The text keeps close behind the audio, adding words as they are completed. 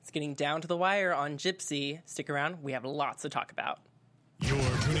getting down to the wire on Gypsy. Stick around. We have lots to talk about. You're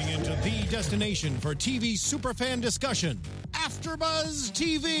tuning into the destination for TV superfan discussion, AfterBuzz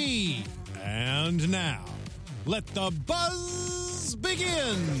TV. And now, let the buzz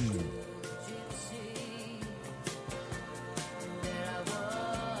begin.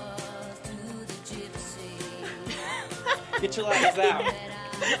 Get your lighters out.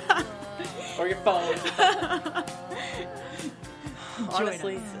 Or your phone.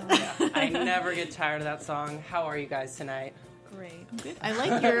 Honestly, I never get tired of that song. How are you guys tonight? Great. Good. I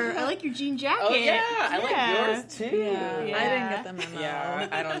like your jean jacket. Oh yeah, I like yours too. Yeah. I didn't get the memo. Yeah,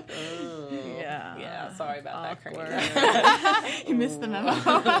 I don't. Yeah. Sorry about Awkward. that, Corinne. You missed the memo.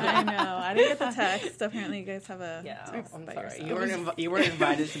 I know. I didn't get the text. Apparently, you guys have a text I'm by sorry. yourself. You weren't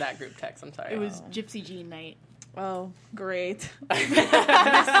invited to that group text. I'm sorry. It was Gypsy Jean night. Oh, great.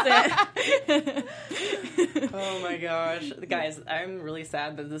 Oh my gosh. Guys, I'm really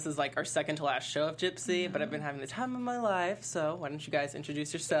sad that this is like our second to last show of Gypsy, but I've been having the time of my life, so why don't you guys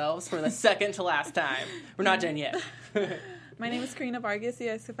introduce yourselves for the second to last time? We're not done yet. My name is Karina Vargas. You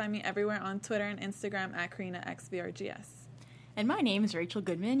guys can find me everywhere on Twitter and Instagram at KarinaXVRGS. And my name is Rachel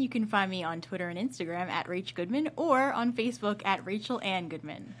Goodman. You can find me on Twitter and Instagram at Rach Goodman or on Facebook at Rachel Ann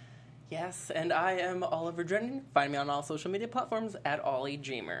Goodman. Yes, and I am Oliver Drennan. Find me on all social media platforms at Ollie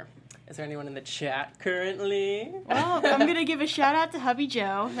Dreamer. Is there anyone in the chat currently? Well, I'm going to give a shout out to hubby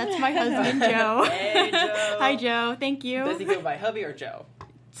Joe. That's my husband, Joe. Hey, Joe. Hi, Joe. Thank you. Does he go by hubby or Joe?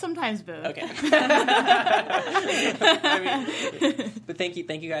 Sometimes both. Okay. But thank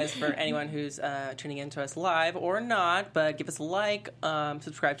you guys for anyone who's tuning in to us live or not. But give us a like,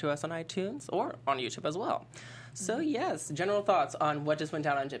 subscribe to us on iTunes or on YouTube as well. So yes, general thoughts on what just went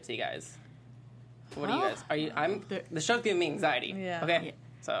down on Gypsy, guys. What do you guys? The show's giving me anxiety. Yeah. Okay. Yeah.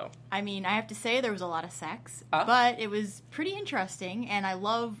 So. I mean, I have to say there was a lot of sex, but it was pretty interesting, and I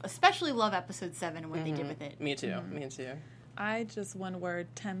especially love episode 7 and what they did with it. Me too. Me too. I just one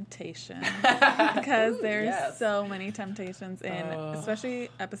word, temptation. Because there's so many temptations in, especially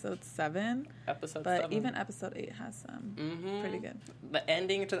episode 7. Episode but 7. Even episode 8 has some. Pretty good. The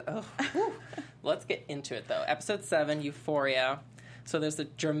ending to let's get into it though. Episode 7, Euphoria. So there's the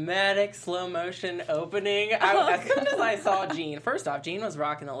dramatic slow motion opening. As soon as I saw Jean, first off, Jean was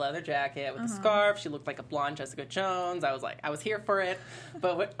rocking a leather jacket with a scarf. She looked like a blonde Jessica Jones. I was here for it.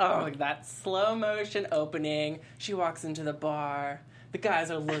 But that slow motion opening, she walks into the bar. The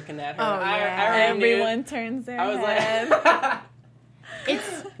guys are looking at her. Everyone turns their head.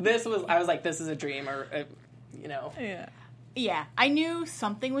 This is a dream, or Yeah, I knew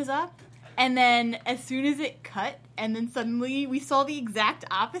something was up. And then as soon as it cut, and then suddenly we saw the exact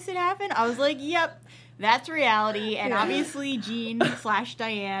opposite happen, I was like, yep, that's reality. And obviously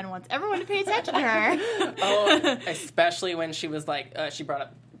Jean/Diane wants everyone to pay attention to her. Oh, especially when she was like, she brought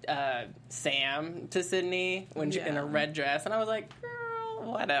up Sam to Sydney when she, in a red dress. And I was like,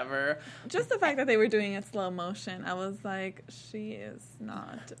 girl, whatever. Just the fact that they were doing it slow motion, I was like, she is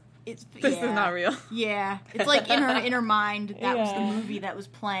not... This is not real. Yeah. It's like in her mind, that was the movie that was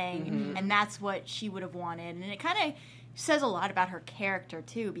playing, and that's what she would have wanted. And it kind of says a lot about her character,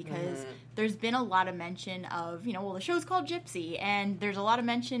 too, because there's been a lot of mention of, the show's called Gypsy, and there's a lot of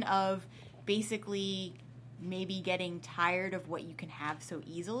mention of basically maybe getting tired of what you can have so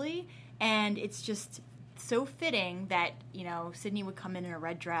easily. And it's just so fitting that, Sydney would come in a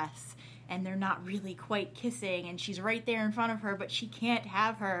red dress, and they're not really quite kissing, and she's right there in front of her, but she can't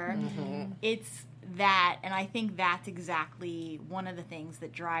have her. It's that, and I think that's exactly one of the things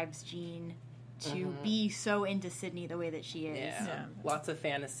that drives Jean to be so into Sydney the way that she is. Yeah. Lots of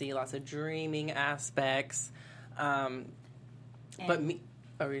fantasy, lots of dreaming aspects. But me...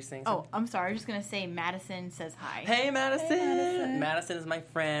 Oh, were you saying something? I'm sorry. I was just going to say Madison says hi. Hey, Madison. Madison is my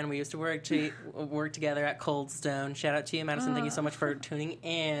friend. We used to work together at Cold Stone. Shout out to you, Madison. Thank you so much for tuning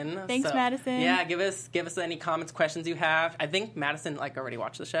in. Thanks, Madison. Yeah, give us any comments, questions you have. I think Madison already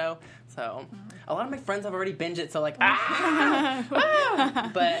watched the show. So a lot of my friends have already binged it. So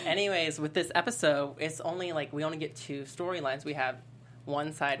But anyways, with this episode, it's only we only get 2 storylines. We have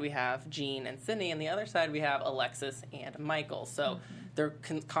one side we have Jean and Sydney, and the other side we have Alexis and Michael. So they're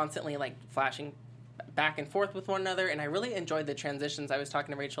constantly flashing back and forth with one another, and I really enjoyed the transitions. I was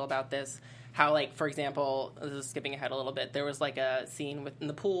talking to Rachel about this, how for example, this is skipping ahead a little bit, there was a scene in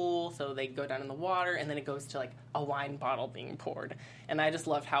the pool, so they go down in the water, and then it goes to a wine bottle being poured, and I just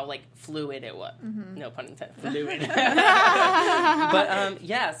loved how fluid it was. No pun intended, fluid. But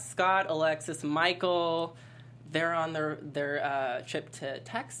yes, Scott, Alexis, Michael, they're on their trip to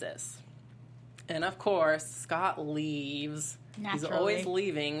Texas. And of course, Scott leaves. Naturally. He's always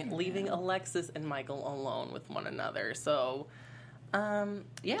leaving Alexis and Michael alone with one another. So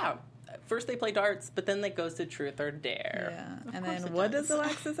Yeah. First they play darts, but then it goes to truth or dare. Yeah. And then what does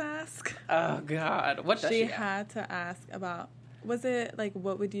Alexis ask? Oh, God. What does she had to ask about, was it like,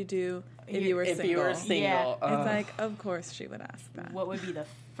 what would you do if you were single? If you were single. Yeah. It's like, of course she would ask that. What would be the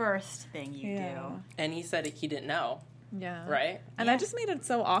first thing you do? And he said he didn't know. Yeah. Right? And that just made it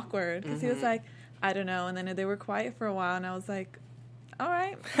so awkward because he was like, I don't know. And then they were quiet for a while and I was like, all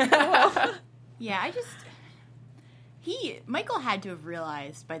right. Cool. Yeah, Michael had to have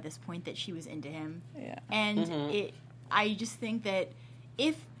realized by this point that she was into him. Yeah. And I just think that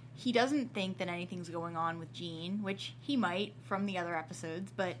if he doesn't think that anything's going on with Jean, which he might from the other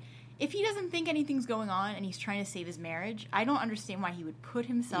episodes, but if he doesn't think anything's going on and he's trying to save his marriage, I don't understand why he would put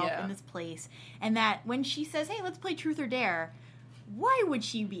himself in this place. And that when she says, hey, let's play truth or dare, why would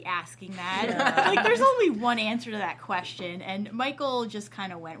she be asking that? Yeah. Like, there's only one answer to that question, and Michael just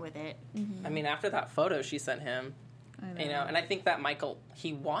kind of went with it. I mean, after that photo she sent him, I know. you know, and I think that Michael,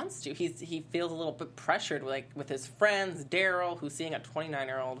 he wants to. He feels a little bit pressured, like with his friends, Daryl, who's seeing a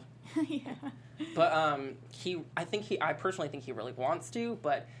 29-year-old. Yeah. But I personally think he really wants to,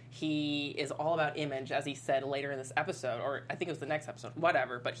 but he is all about image, as he said later in this episode, or I think it was the next episode,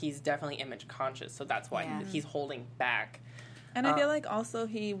 whatever. But he's definitely image conscious, so that's why he's holding back. And I feel like also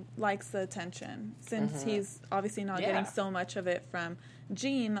he likes the attention. Since he's obviously not getting so much of it from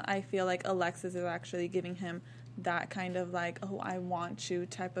Jean, I feel like Alexis is actually giving him that kind of like, oh, I want you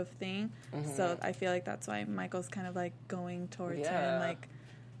type of thing. So I feel like that's why Michael's kind of like going towards him, like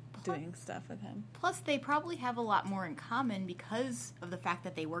doing stuff with him. Plus, they probably have a lot more in common because of the fact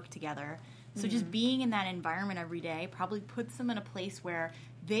that they work together. So just being in that environment every day probably puts them in a place where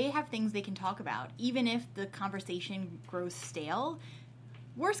they have things they can talk about. Even if the conversation grows stale,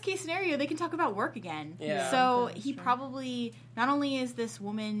 worst case scenario, they can talk about work again. Yeah. So he probably, not only is this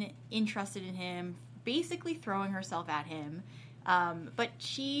woman interested in him, basically throwing herself at him, but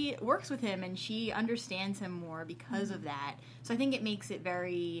she works with him and she understands him more because of that. So I think it makes it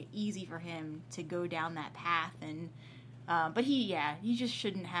very easy for him to go down that path. And but he just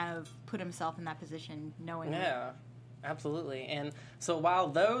shouldn't have put himself in that position knowing. Yeah, absolutely. And so while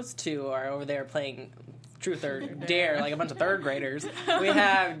those two are over there playing truth or dare like a bunch of third graders, we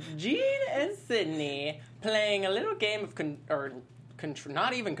have Jean and Sydney playing a little game of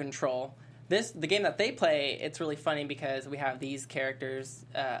not even control. The game that they play, it's really funny because we have these characters,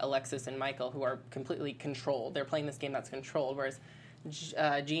 Alexis and Michael, who are completely controlled. They're playing this game that's controlled, whereas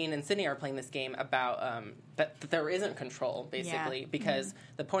Jean and Sydney are playing this game about that there isn't control, basically, because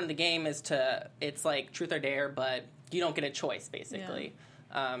the point of the game is it's like truth or dare, but you don't get a choice, basically.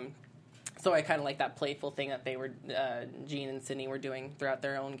 Yeah. So I kind of like that playful thing that Jean and Sydney were doing throughout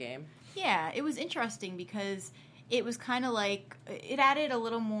their own game. Yeah, it was interesting because it was kind of like, it added a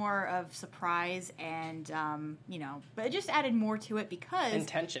little more of surprise and, but it just added more to it because...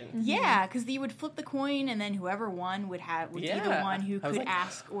 intention. Yeah, because you would flip the coin and then whoever won would be the one who could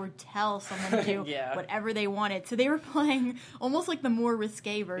ask or tell someone to do whatever they wanted. So they were playing almost like the more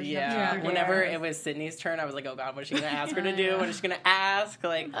risque version of Truth or Dare. Whenever it was Sydney's turn, I was like, oh God, what is she going to ask her to do? What is she going to ask?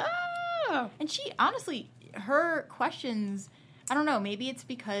 Like, And she, honestly, her questions, I don't know, maybe it's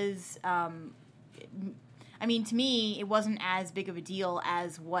because... to me, it wasn't as big of a deal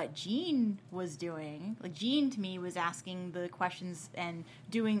as what Jean was doing. Like, Jean, to me, was asking the questions and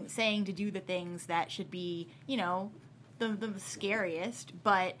saying to do the things that should be, the scariest.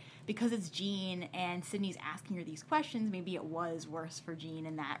 But because it's Jean and Sydney's asking her these questions, maybe it was worse for Jean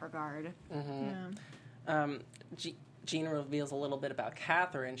in that regard. Jean reveals a little bit about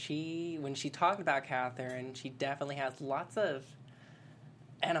Catherine. When she talked about Catherine, she definitely has lots of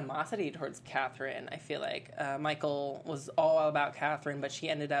animosity towards Catherine. I feel like Michael was all about Catherine, but she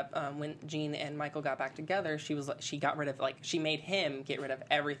ended up when Jean and Michael got back together, she got rid of she made him get rid of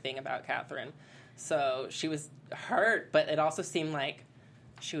everything about Catherine. So she was hurt, but it also seemed like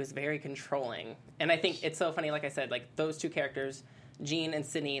she was very controlling. And I think it's so funny, like I said, like those two characters, Jean and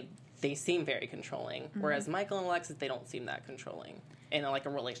Sydney, they seem very controlling, whereas Michael and Alexis, they don't seem that controlling in a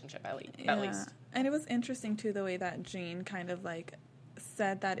relationship at least. And it was interesting too the way that Jean kind of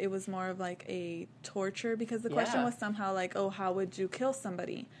said that it was more of a torture because the question was somehow how would you kill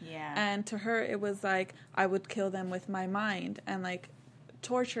somebody? Yeah. And to her it was I would kill them with my mind, and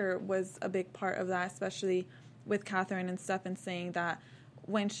torture was a big part of that, especially with Catherine and stuff, and saying that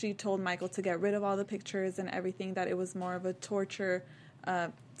when she told Michael to get rid of all the pictures and everything, that it was more of a torture,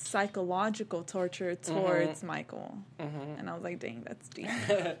 psychological torture towards Michael. And I was like, dang, that's deep.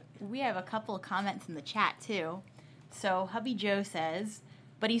 We have a couple of comments in the chat too. So Hubby Joe says,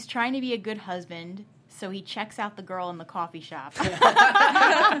 but he's trying to be a good husband, so he checks out the girl in the coffee shop.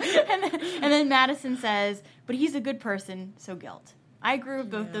 and then Madison says, but he's a good person, so guilt. I agree with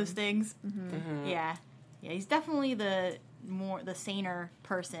both those things. Yeah, he's definitely the saner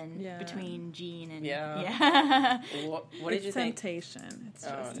person between Jean and What did you think? Temptation. It's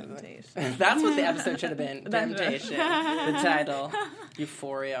just temptation. That's what the episode should have been. Temptation. The title.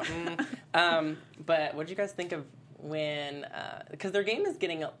 Euphoria. But what did you guys think of when? Because their game is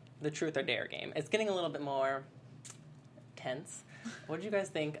getting the Truth or Dare game. It's getting a little bit more tense. What did you guys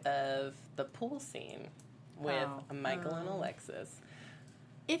think of the pool scene with Michael and Alexis?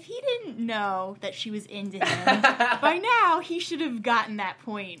 If he didn't know that she was into him, by now he should have gotten that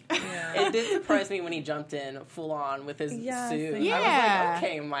point. Yeah. It did surprise me when he jumped in full on with his suit. Yeah. I was like,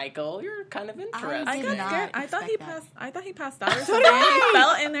 okay, Michael, you're kind of interesting. I got scared. I thought he passed out or So something. did I. He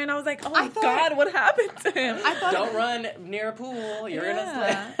fell in there, and I was like, "Oh God, what happened to him?" Don't run near a pool. You're gonna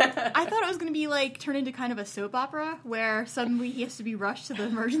slip. I thought it was going to be like turn into kind of a soap opera where suddenly he has to be rushed to the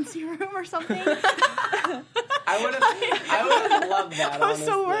emergency room or something. I would have loved that. I was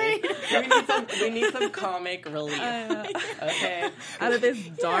so worried. We need some comic relief. Okay. Out of this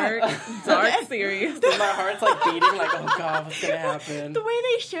dark series. So my heart's like beating, like, oh God, what's gonna happen? The way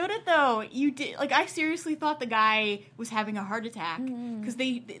they showed it, though, I seriously thought the guy was having a heart attack because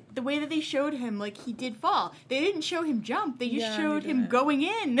the way that they showed him, like, he did fall. They didn't show him jump. They just showed him going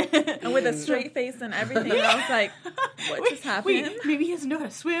in, and with a straight face and everything. And I was like, what just happened? Wait, maybe he doesn't know how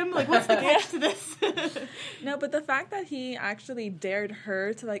to swim. Like, what's the catch to this? No, but the fact that he actually dared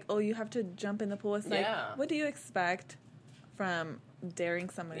her to, like, oh, you have to jump in the pool. It's like, what do you expect from daring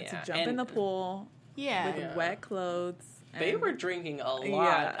somebody to jump in the pool with wet clothes? They were drinking a lot.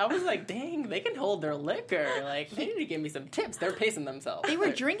 Yeah. I was like, dang, they can hold their liquor. Like, they need to give me some tips. They're pacing themselves. They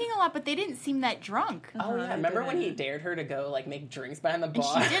were drinking a lot, but they didn't seem that drunk. Oh, yeah. Remember when he dared her to go, like, make drinks behind the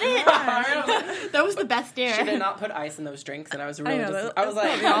bar? She did it. That was the best dare. She did not put ice in those drinks, and I was really I was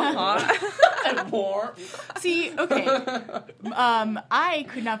like, all hot. and warm. See, okay. I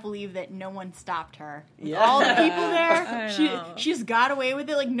could not believe that no one stopped her. Yeah. All the people there, she just got away with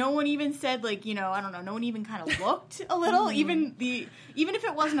it. Like, no one even said, like, I don't know, no one even kind of looked a little. Even if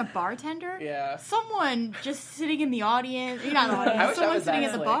it wasn't a bartender, someone just sitting in the audience, not the audience, someone sitting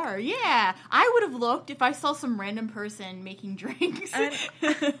at the bar. Yeah, I would have looked if I saw some random person making drinks. And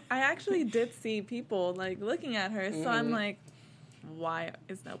I actually did see people, like, looking at her, so I'm like, why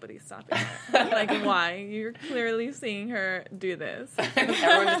is nobody stopping her? Like, why? You're clearly seeing her do this.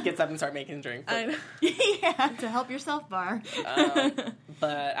 Everyone just gets up and starts making drinks. Yeah, to help yourself, bar.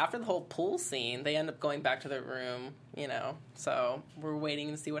 But after the whole pool scene, they end up going back to their room, so we're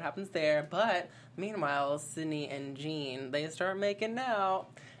waiting to see what happens there. But meanwhile, Sydney and Jean, they start making out.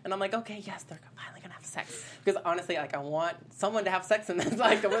 And I'm like, okay, yes, they're finally going to have sex. Because honestly, like, I want someone to have sex in this.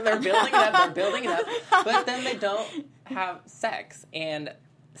 Like, when they're building it up. But then they don't have sex. And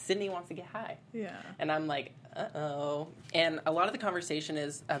Sydney wants to get high. Yeah. And I'm like, uh-oh. And a lot of the conversation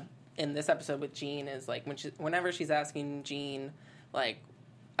is, in this episode with Jean, is, like, whenever she's asking Jean, like,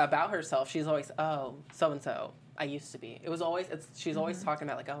 about herself, she's always, oh, so-and-so. I used to be. She's always talking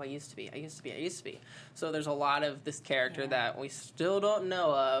about, like, oh, I used to be. So there's a lot of this character that we still don't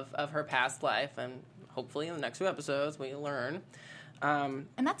know of her past life, and hopefully in the next few episodes we learn. And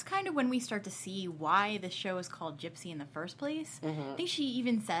that's kind of when we start to see why the show is called Gypsy in the first place. I think she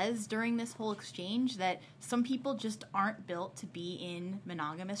even says during this whole exchange that some people just aren't built to be in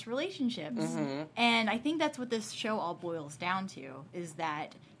monogamous relationships. And I think that's what this show all boils down to, is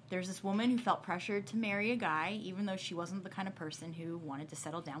that there's this woman who felt pressured to marry a guy, even though she wasn't the kind of person who wanted to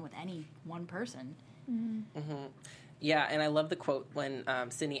settle down with any one person. Yeah, and I love the quote when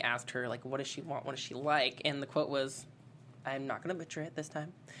Sydney asked her, like, what does she want, what does she like? And the quote was, I'm not going to butcher it this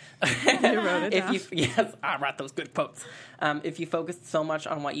time. You wrote it down? Yes, I wrote those good quotes. If you focus so much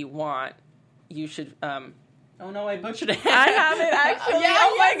on what you want, you should... Oh no, I butchered it. I have it actually.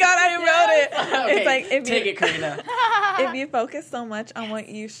 My God, I wrote it. Okay, it's like take it, Karina. If you focus so much on what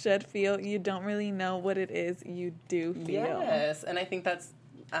you should feel, you don't really know what it is you do feel. Yes, and I think that's.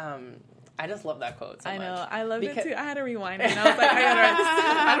 I just love that quote so much. I know, I loved it too. I had to rewind it, and I was like, I gotta write this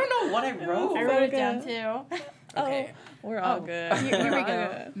down. I don't know what I wrote. I wrote it down too. Okay, we're all good. Here we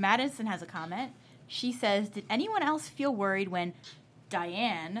go. Madison has a comment. She says, "Did anyone else feel worried when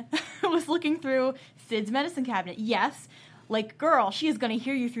Diane was looking through Sid's medicine cabinet?" Yes. Like, girl, she is going to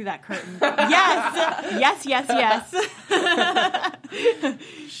hear you through that curtain. Yes.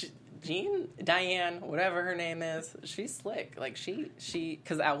 Jean, Diane, whatever her name is, she's slick. Like, she,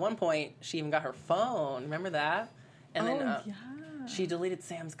 because at one point, she even got her phone. Remember that? And then, She deleted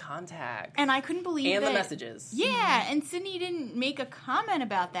Sam's contacts. And I couldn't believe and that. the messages. Yeah, and Sydney didn't make a comment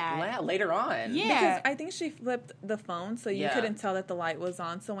about that. Yeah, later on. Yeah. Because I think she flipped the phone, so you Yeah. couldn't tell that the light was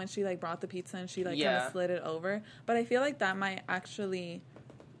on. So when she like brought the pizza and she like kind Yeah. of slid it over, but I feel like that might actually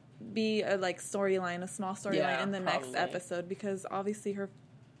be a like storyline, a small storyline Yeah, in the next probably. episode, because obviously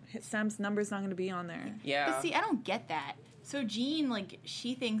Sam's number's not going to be on there. Yeah. But see, I don't get that. So Jean, like,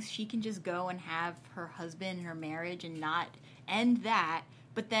 she thinks she can just go and have her husband and her marriage and not end that.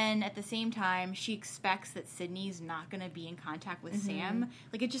 But then at the same time, she expects that Sydney's not going to be in contact with Sam.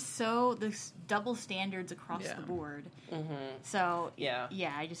 Like, it's just so, there's double standards across the board. So, Yeah.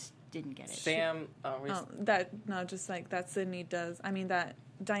 I just didn't get it. Sam. Just like that Sydney does. I mean, that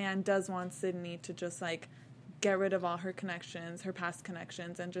Diane does want Sydney to just like get rid of all her connections, her past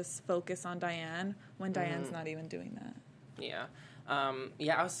connections, and just focus on Diane when Diane's not even doing that. Yeah.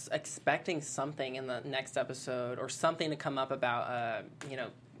 I was expecting something in the next episode or something to come up about,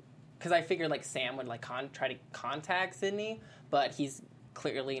 because I figured like Sam would like try to contact Sydney, but he's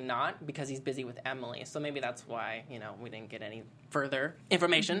clearly not because he's busy with Emily. So maybe that's why, we didn't get any further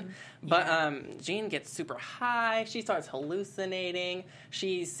information. But Jean gets super high. She starts hallucinating.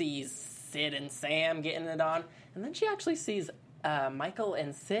 She sees Sid and Sam getting it on. And then she actually sees Michael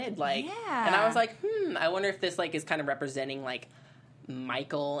and Sid, like, and I was like, I wonder if this, like, is kind of representing, like,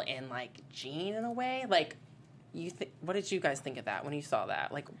 Michael and, like, Jean in a way. Like, what did you guys think of that when you saw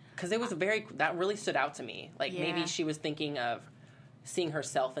that? Like, because it was that really stood out to me. Like, maybe she was thinking of seeing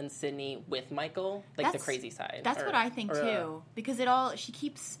herself and Sydney with Michael, like, the crazy side. That's what I think, too. Because she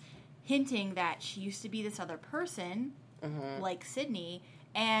keeps hinting that she used to be this other person, like Sydney.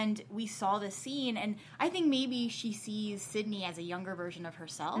 And we saw this scene, and I think maybe she sees Sydney as a younger version of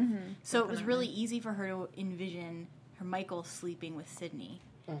herself. So it was really easy for her to envision her Michael sleeping with Sydney.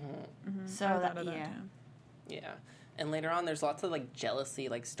 So Yeah. And later on, there's lots of like jealousy,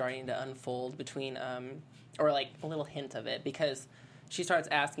 like starting to unfold between, or like a little hint of it, because she starts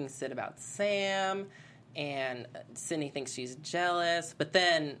asking Sid about Sam. And Sydney thinks she's jealous, but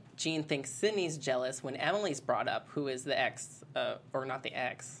then Jean thinks Sydney's jealous when Emily's brought up, who is the ex, or not the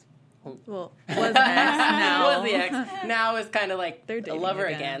ex. Well, was the ex now. Was the ex. Now is kind of like They're a dating lover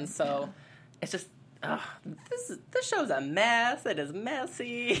again. so it's just, this show's a mess. It is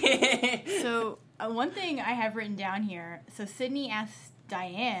messy. So one thing I have written down here, so Sydney asks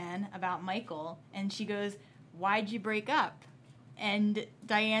Diane about Michael, and she goes, "Why'd you break up?" And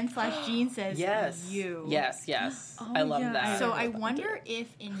Diane/Jean says, Yes. "You." Yes. Oh, I love yeah. that. So I wonder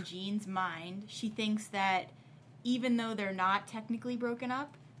if in Jean's mind, she thinks that even though they're not technically broken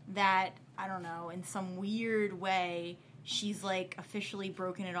up, that, I don't know, in some weird way, she's like officially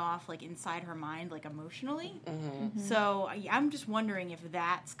broken it off, like inside her mind, like emotionally. So I'm just wondering if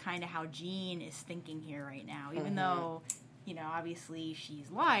that's kind of how Jean is thinking here right now, even though, obviously she's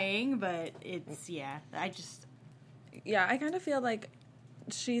lying, but it's, I kind of feel like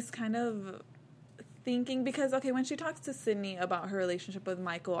she's kind of thinking, because, okay, when she talks to Sydney about her relationship with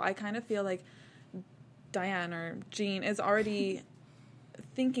Michael, I kind of feel like Diane or Jean is already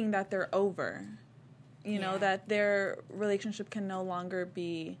thinking that they're over, that their relationship can no longer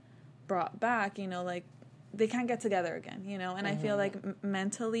be brought back, like they can't get together again, and I feel like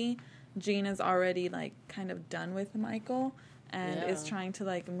mentally Jean is already like kind of done with Michael and is trying to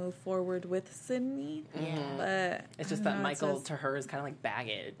like move forward with Sydney. But it's just that Michael to her is kind of like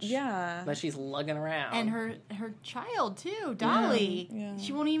baggage. Yeah. That she's lugging around. And her child too, Dolly. Yeah.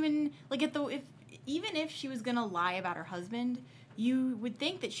 She won't even like even if she was gonna lie about her husband, you would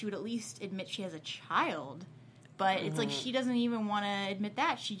think that she would at least admit she has a child. But it's like she doesn't even want to admit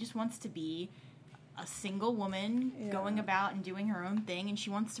that. She just wants to be a single woman going about and doing her own thing, and she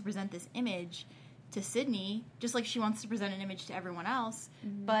wants to present this image to Sydney, just like she wants to present an image to everyone else.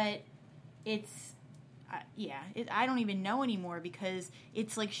 But it's, I don't even know anymore, because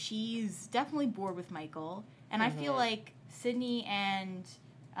it's like she's definitely bored with Michael, and I feel like Sydney and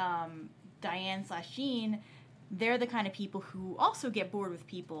Diane/Jean, they're the kind of people who also get bored with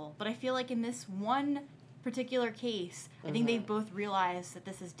people. But I feel like in this one particular case, I think they've both realized that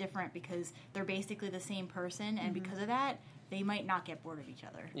this is different, because they're basically the same person, and because of that, they might not get bored of each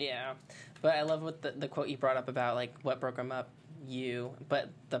other. Yeah. But I love what the quote you brought up about, like, what broke them up, you, but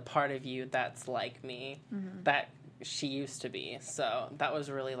the part of you that's like me, that she used to be. So that was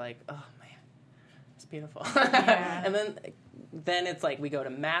really like, oh, man, it's beautiful. Yeah. And then it's like we go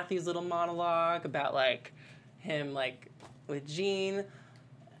to Matthew's little monologue about, like, him, like, with Jean.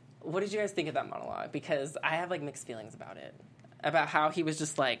 What did you guys think of that monologue? Because I have, like, mixed feelings about it. About how he was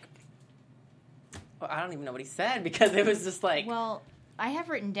just like, well, I don't even know what he said, because it was just like... Well, I have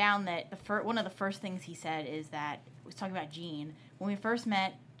written down that one of the first things he said is that, he was talking about Jean, when we first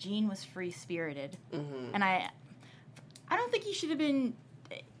met, Gene was free-spirited. Mm-hmm. And I don't think he should have been,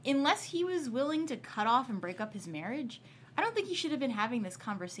 unless he was willing to cut off and break up his marriage, I don't think he should have been having this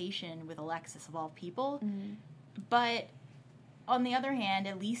conversation with Alexis of all people. Mm-hmm. But on the other hand,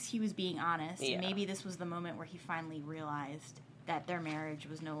 at least he was being honest. Yeah. Maybe this was the moment where he finally realized that their marriage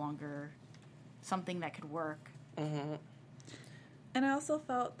was no longer something that could work. Mm-hmm. And I also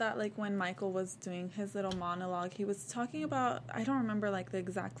felt that, like, when Michael was doing his little monologue, he was talking about, I don't remember, like, the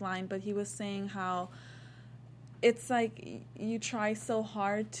exact line, but he was saying how it's like you try so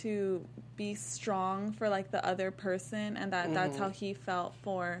hard to be strong for, like, the other person, and that's how he felt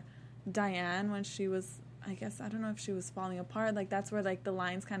for Diane when she was, I guess, I don't know if she was falling apart. Like, that's where, like, the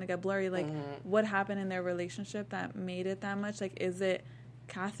lines kind of get blurry. Like, what happened in their relationship that made it that much? Like, is it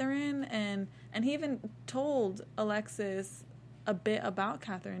Catherine? And he even told Alexis a bit about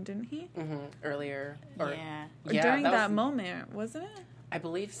Catherine, didn't he? Mm-hmm. Earlier. Yeah. Or during that moment, wasn't it? I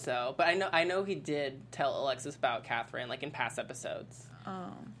believe so. But I know he did tell Alexis about Catherine, like, in past episodes.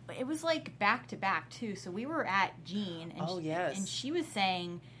 Oh. It was, like, back-to-back, too. So we were at Jean, and yes. and she was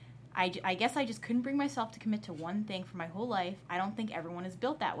saying, I guess I just couldn't bring myself to commit to one thing for my whole life. I don't think everyone is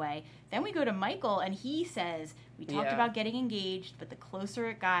built that way. Then we go to Michael, and he says, we talked about getting engaged, but the closer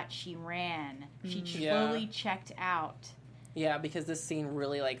it got, she ran. She slowly checked out. Yeah, because this scene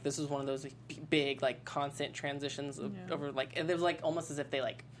really, like, this was one of those big, like, constant transitions over, like, it was, like, almost as if they,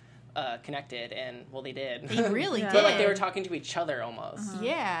 like, connected, and, well, they did. They really did. But, like, they were talking to each other, almost.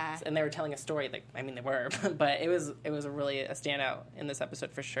 Yeah. And they were telling a story, like, I mean, they were, but it was really a standout in this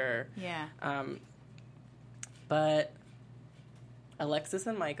episode, for sure. Yeah. But Alexis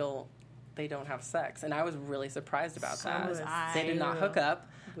and Michael, they don't have sex, and I was really surprised about that. was I. They did not hook up.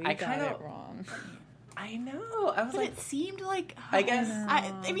 We I got kind it of wrong. I know. I was But like, it seemed like... I guess...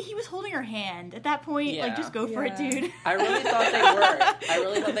 I mean, he was holding her hand. At that point, like, just go for it, dude. I really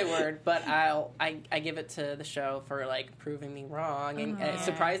thought they were. But I give it to the show for, like, proving me wrong and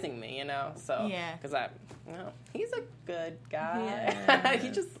surprising me, you know? So, yeah. Because he's a good guy. Yeah.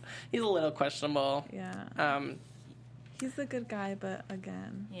 He's a little questionable. Yeah. He's a good guy, but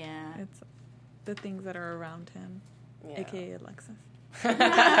again, Yeah. it's the things that are around him, a.k.a. Alexis.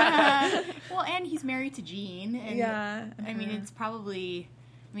 Well, and he's married to Jean. And Yeah. I mean, it's probably...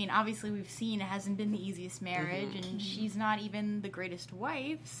 I mean, obviously, we've seen it hasn't been the easiest marriage, and she's not even the greatest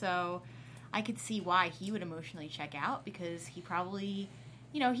wife, so I could see why he would emotionally check out, because he probably...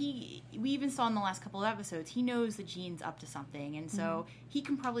 You know, we even saw in the last couple of episodes, he knows that Jean's up to something, and so he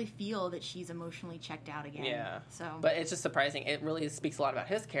can probably feel that she's emotionally checked out again. Yeah. So, but it's just surprising. It really speaks a lot about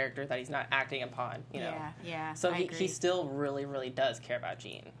his character that he's not acting upon, you know. Yeah. So I he agree. still really, really does care about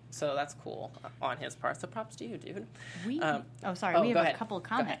Jean. So that's cool on his part. So props to you, dude. We have go a ahead. couple of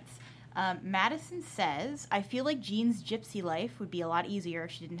comments. Madison says, I feel like Jean's gypsy life would be a lot easier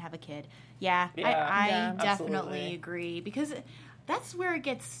if she didn't have a kid. I definitely absolutely. agree, because that's where it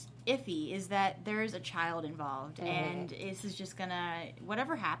gets iffy, is that there's a child involved, and this is just gonna,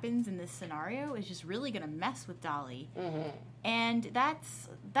 whatever happens in this scenario is just really gonna mess with Dolly. And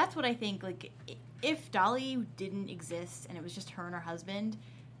that's what I think, like, if Dolly didn't exist and it was just her and her husband,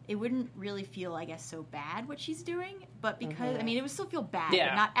 it wouldn't really feel, I guess, so bad what she's doing, but because, I mean, it would still feel bad,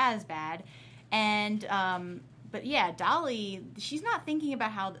 but not as bad. And, but yeah, Dolly, she's not thinking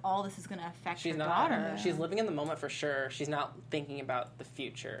about how all this is going to affect her daughter. She's living in the moment for sure. She's not thinking about the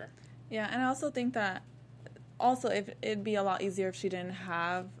future. Yeah, and I also think that if it'd be a lot easier if she didn't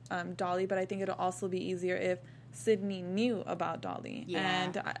have Dolly, but I think it'll also be easier if Sydney knew about Dolly. Yeah.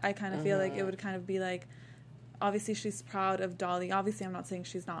 And I kind of feel like it would kind of be like, obviously she's proud of Dolly. Obviously I'm not saying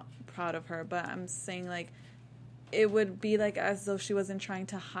she's not proud of her, but I'm saying, like, it would be like as though she wasn't trying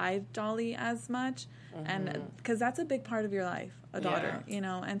to hide Dolly as much. And because that's a big part of your life, a daughter, you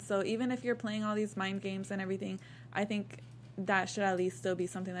know. And so even if you're playing all these mind games and everything, I think that should at least still be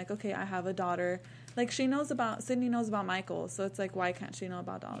something like, okay, I have a daughter. Like, Sydney knows about Michael, so it's like, why can't she know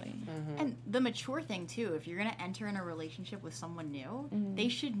about Dolly? And the mature thing, too, if you're going to enter in a relationship with someone new, they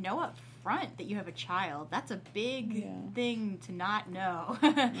should know up front that you have a child. That's a big thing to not know.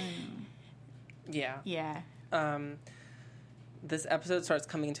 Yeah. This episode starts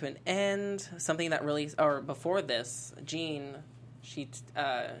coming to an end. Something that really, or before this, Jean, she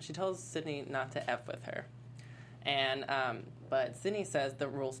tells Sydney not to F with her. And but Sydney says the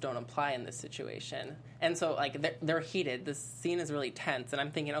rules don't apply in this situation, and so, like, they're heated. This scene is really tense, and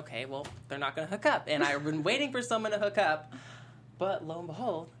I'm thinking, okay, well, they're not going to hook up, and I've been waiting for someone to hook up, but lo and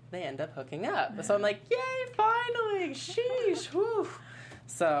behold, they end up hooking up. So I'm like, yay, finally, sheesh, whew.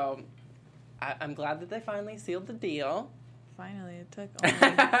 So I'm glad that they finally sealed the deal. finally. It took only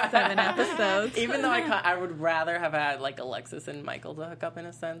 7 episodes. Even though I would rather have had like Alexis and Michael to hook up in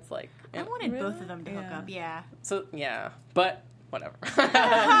a sense, like I wanted Really? both of them to hook Yeah. up. Yeah. so yeah, but whatever. It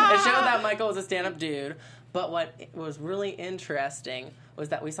showed that Michael was a stand-up dude. But what was really interesting was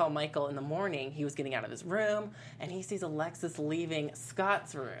that we saw Michael in the morning. He was getting out of his room, and he sees Alexis leaving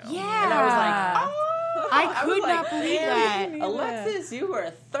Scott's room. Yeah. And I was like, oh. I could was not like, believe "Man, that. Alexis, you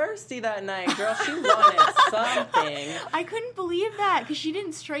were thirsty that night, girl. She wanted something. I couldn't believe that because she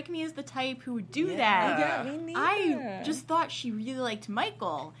didn't strike me as the type who would do Yeah. that. Yeah, me neither. I just thought she really liked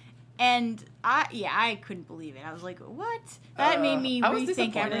Michael. And I couldn't believe it. I was like, what? That made me I was rethink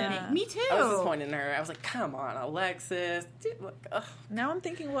disappointed. everything. Yeah. Me too. I was disappointed in her. I was like, come on, Alexis. Dude, look, ugh. Now I'm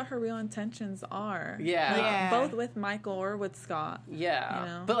thinking what her real intentions are. Yeah. Like, Yeah. both with Michael or with Scott. Yeah. You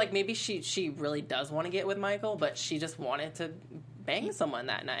know? But like maybe she really does want to get with Michael, but she just wanted to bang someone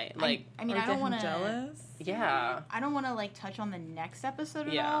that night. Like, I mean, or I don't get want him to. jealous. yeah. I don't want to like touch on the next episode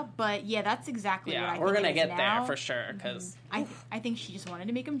at Yeah. all, but yeah, that's exactly what I Yeah, think we're it gonna is get now. there for sure because I think she just wanted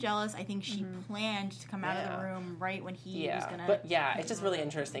to make him jealous. I think she planned to come out of Yeah. the room right when he was gonna. but yeah, it's just really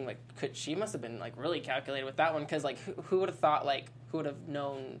interesting. Like, she must have been like really calculated with that one because like who would have thought like who would have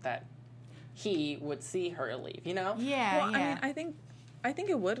known that he would see her leave? You know? yeah, Well, yeah. I mean, I think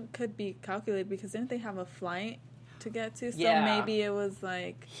it could be calculated because didn't they have a flight to get to? So Yeah. maybe it was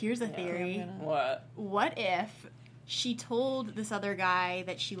like. Here's a theory. I'm gonna- What? What if she told this other guy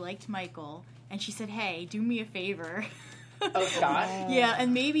that she liked Michael, and she said, "Hey, do me a favor." Oh, Scott. Yeah,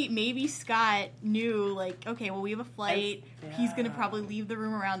 and maybe Scott knew, like, okay, well, we have a flight. He's gonna Yeah. probably leave the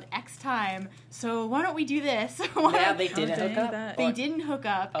room around X time, so why don't we do this? Yeah, they didn't dang, hook up. that- They didn't hook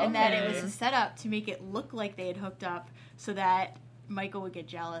up, and that it Okay. was set up to make it look like they had hooked up, so that Michael would get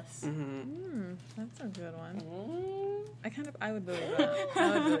jealous. That's a good one. Mm. I would believe that. I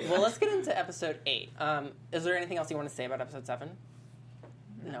would believe Well, let's get into episode 8. Is there anything else you want to say about episode 7?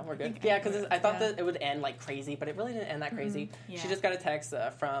 No, we're good. Yeah, because I thought that it would end like crazy, but it really didn't end that crazy. Yeah. She just got a text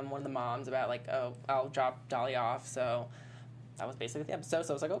from one of the moms about like, oh, I'll drop Dolly off. So that was basically the episode.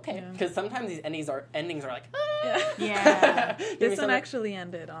 So I was like, okay, Yeah. because sometimes these endings are like, Yeah. Yeah. Give me This one some- actually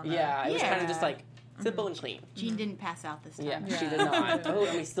ended on. Yeah, it was kind of Yeah. just like simple and clean. Jean didn't pass out this time. Yeah, Yeah. she did not. Oh,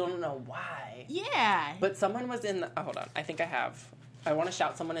 and we still don't know why. Yeah. But someone was in the. Oh, hold on. I think I have. I want to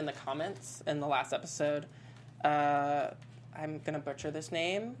shout someone in the comments in the last episode. I'm going to butcher this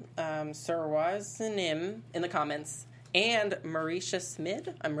name. Surwazanim in the comments. And Marisha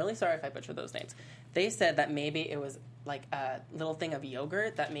Smid. I'm really sorry if I butcher those names. They said that maybe it was like a little thing of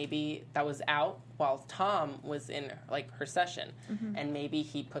yogurt that was out while Tom was in like her session, and maybe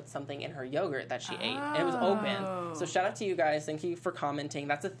he put something in her yogurt that she ate. And it was open. So shout out to you guys. Thank you for commenting.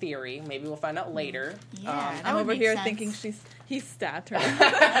 That's a theory. Maybe we'll find out later. Yeah. That I'm would over make here sense. thinking he stabbed her.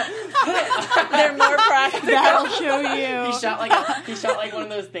 They're more practical. That'll show you. He shot like one of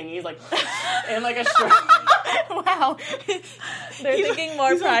those thingies like in like a short. Wow. They're thinking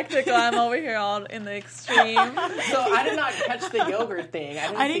more practical. I'm over here all in the extreme. So I did not catch the yogurt thing.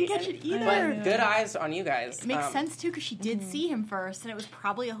 I didn't see catch any- it either. But good eyes on you guys. It makes sense too because she did see him first, and it was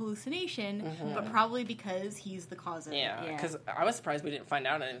probably a hallucination, but probably because he's the cause of it. Yeah, because I was surprised we didn't find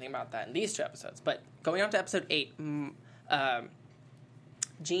out anything about that in these 2 episodes. But going on to episode 8,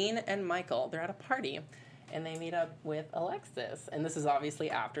 Jean and Michael, they're at a party, and they meet up with Alexis. And this is obviously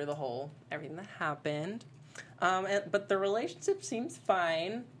after the whole everything that happened. But the relationship seems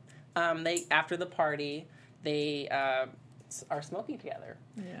fine. After the party, they are smoking together.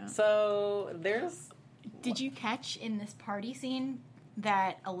 Yeah. So there's... Did you catch in this party scene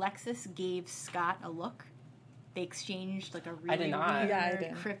that Alexis gave Scott a look? They exchanged like a really I did not. weird, Yeah, I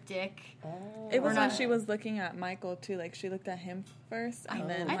did. cryptic. It was Or when not. she was looking at Michael too. Like she looked at him first, and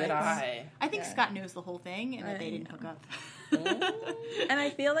then I good think- eye. I think Yeah. Scott knows the whole thing and that they I didn't hook up. And I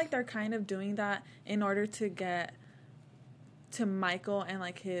feel like they're kind of doing that in order to get to Michael and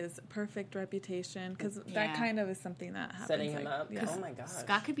like his perfect reputation, because Yeah. that kind of is something that happens. Setting him like, up. Yeah. Oh my gosh.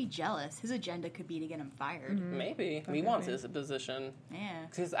 Scott could be jealous. His agenda could be to get him fired. Maybe. He wants his position. Yeah.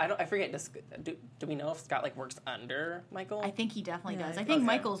 Because I forget, do we know if Scott like works under Michael? I think he definitely Yeah, does. I I think Okay.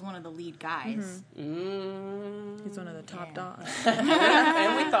 Michael's one of the lead guys. He's one of the top Yeah. dogs.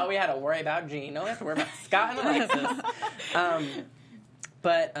 And we thought we had to worry about Jean. No, we have to worry about Scott and Alexis.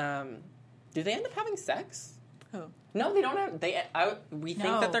 But do they end up having sex? Oh, No, they don't have. We think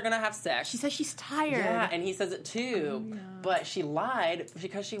No. that they're gonna have sex. She says she's tired. yeah, and he says it too. yeah. But she lied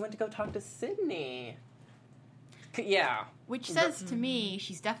because she went to go talk to Sydney. Yeah. Which says to me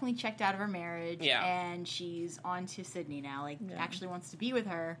she's definitely checked out of her marriage. Yeah. And she's on to Sydney now. Like, Yeah. actually wants to be with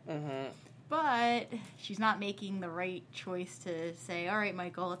her. Mm-hmm. But she's not making the right choice to say, all right,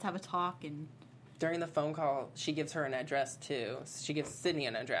 Michael, let's have a talk and during the phone call, she gives her an address too. She gives Sydney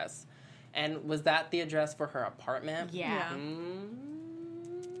an address. And was that the address for her apartment? Yeah. And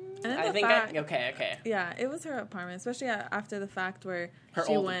then I think okay. Yeah, it was her apartment, especially after the fact where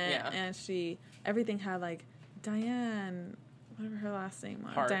she went and everything had like Diane, whatever her last name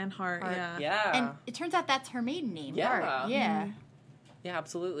was. Diane Hart. Yeah. And it turns out that's her maiden name. Yeah. Hart. Yeah. Mm-hmm. Yeah,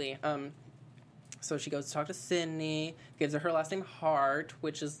 absolutely. So she goes to talk to Sydney, gives her last name Hart,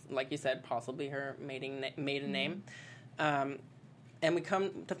 which is, like you said, possibly her maiden name. And we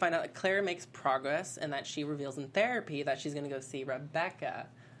come to find out that Claire makes progress and that she reveals in therapy that she's going to go see Rebecca.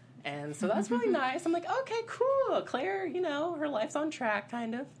 And so that's really nice. I'm like, okay, cool. Claire, her life's on track,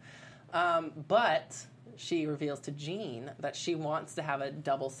 kind of. But she reveals to Jean that she wants to have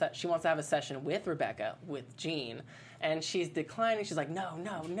she wants to have a session with Rebecca, with Jean. And she's declining. She's like,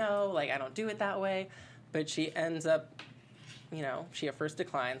 no. Like, I don't do it that way. But she ends up, she at first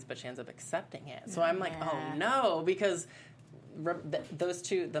declines, but she ends up accepting it. So I'm like, oh, no, because those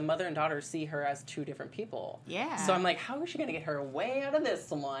two, the mother and daughter, see her as two different people. Yeah. So I'm like, how is she going to get her way out of this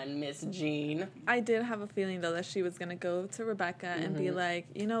one, Miss Jean? I did have a feeling, though, that she was going to go to Rebecca and be like,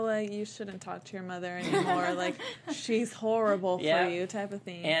 you know what, you shouldn't talk to your mother anymore. Like, she's horrible for you type of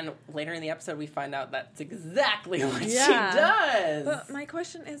thing. And later in the episode, we find out that's exactly what she does. But my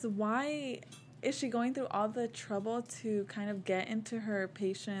question is, why is she going through all the trouble to kind of get into her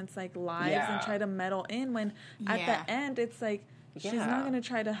patients' like lives and try to meddle in when at the end it's like she's not going to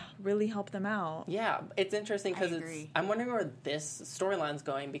try to really help them out? Yeah, it's interesting because I'm wondering where this storyline's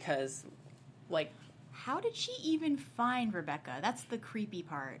going because, like, how did she even find Rebecca? That's the creepy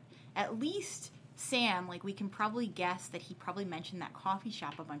part. At least Sam, like, we can probably guess that he probably mentioned that coffee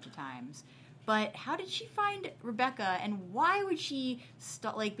shop a bunch of times. But how did she find Rebecca, and why would she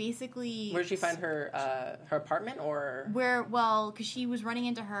basically? Where did she find her apartment, or because she was running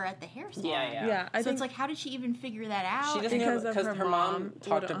into her at the hair salon. Yeah. I think it's like, how did she even figure that out? She just because her mom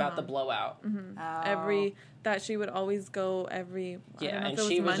talked about the blowout. Mm-hmm. That she would always go every I don't know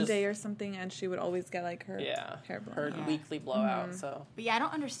if it was Monday or something, and she would always get like her hair blown. Her weekly blowout. So, but I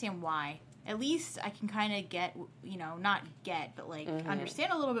don't understand why. At least I can kind of get, not get, but like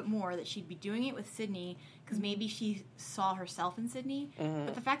understand a little bit more that she'd be doing it with Sydney because maybe she saw herself in Sydney.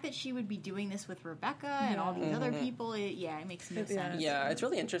 But the fact that she would be doing this with Rebecca and all these other people, it makes no sense. Yeah, it's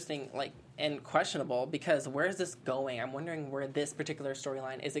really interesting, and questionable because where is this going? I'm wondering where this particular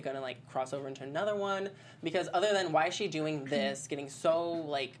storyline is it going to cross over into another one? Because other than why is she doing this, getting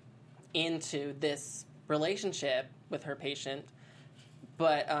so into this relationship with her patient,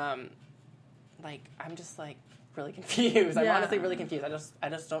 but I'm just really confused. I'm honestly really confused. I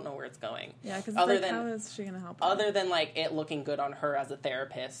just don't know where it's going. Yeah, because how is she going to help her? Other than it looking good on her as a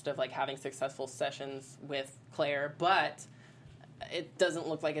therapist of having successful sessions with Claire, but it doesn't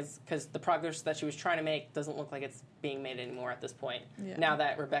look like it's because the progress that she was trying to make doesn't look like it's being made anymore at this point. Yeah. Now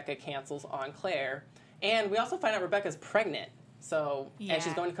that Rebecca cancels on Claire, and we also find out Rebecca's pregnant. So and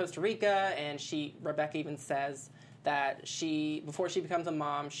she's going to Costa Rica, and Rebecca even says that before she becomes a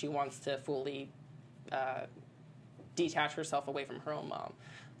mom, she wants to fully detach herself away from her own mom.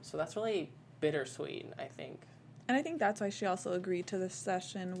 So that's really bittersweet, I think. And I think that's why she also agreed to this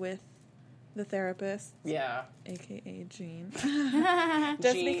session with the therapist. Yeah. AKA Jean.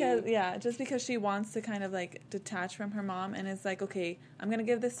 Just because she wants to kind of detach from her mom and is like, okay, I'm going to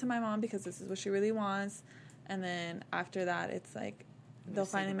give this to my mom because this is what she really wants. And then after that, it's they'll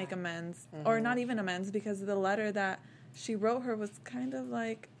finally make amends. Or not even amends because the letter that she wrote her was kind of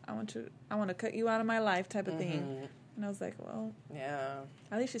I want to cut you out of my life type of thing. And I was like, well, yeah,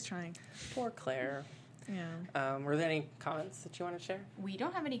 at least she's trying. Poor Claire. Yeah. Were there any comments that you want to share? We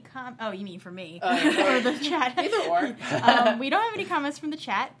don't have any Oh, you mean for me? Or the chat. Either or. We don't have any comments from the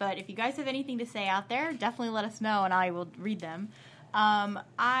chat, but if you guys have anything to say out there, definitely let us know and I will read them.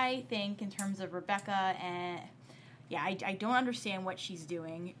 I think in terms of Rebecca I don't understand what she's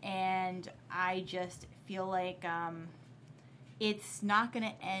doing, and I just feel like it's not going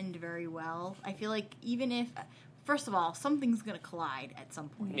to end very well. I feel like even if, first of all, something's going to collide at some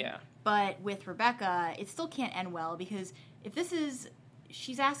point. Yeah. But with Rebecca, it still can't end well because if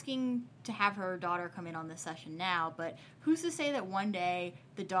she's asking to have her daughter come in on this session now, but who's to say that one day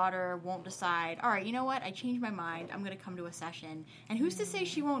the daughter won't decide, all right, you know what, I changed my mind, I'm going to come to a session. And who's to say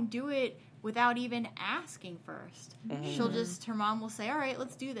she won't do it without even asking first? Her mom will say, all right,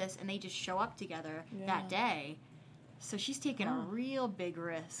 let's do this, and they just show up together that day. So she's taking a real big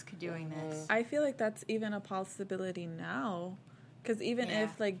risk doing this. I feel like that's even a possibility now. Because even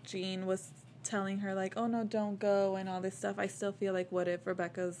if, Jean was telling her, oh, no, don't go and all this stuff, I still feel what if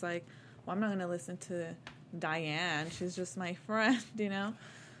Rebecca's well, I'm not going to listen to Diane. She's just my friend,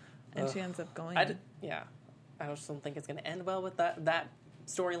 and she ends up going. I just don't think it's going to end well with that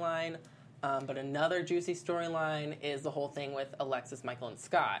storyline. But another juicy storyline is the whole thing with Alexis, Michael, and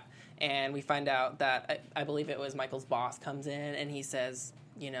Scott. And we find out that, I believe it was Michael's boss comes in and he says,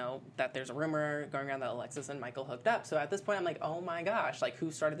 that there's a rumor going around that Alexis and Michael hooked up. So at this point, I'm like, oh my gosh, like, who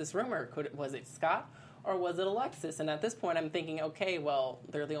started this rumor? Was it Scott or was it Alexis? And at this point, I'm thinking, okay, well,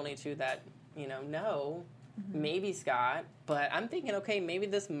 they're the only two that, know. Mm-hmm. Maybe Scott. But I'm thinking, okay, maybe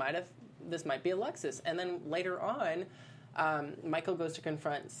this might be Alexis. And then later on, Michael goes to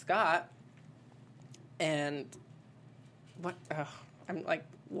confront Scott. And what? I'm like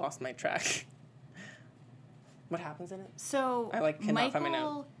lost my track. What happens in it? So cannot find my note.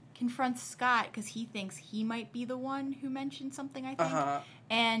 Michael confronts Scott because he thinks he might be the one who mentioned something. I think,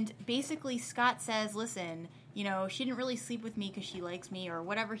 and basically Scott says, "Listen, she didn't really sleep with me because she likes me or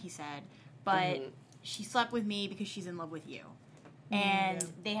whatever he said, but she slept with me because she's in love with you." And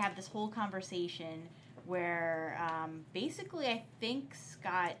they have this whole conversation where basically I think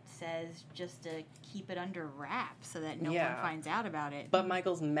Scott says just to keep it under wraps so that no one finds out about it. But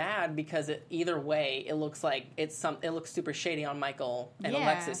Michael's mad because either way, it looks like it looks super shady on Michael and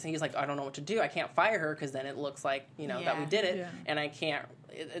Alexis. And he's like, I don't know what to do. I can't fire her because then it looks like, that we did it. Yeah. And I can't,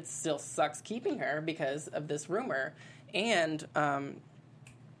 it still sucks keeping her because of this rumor. And,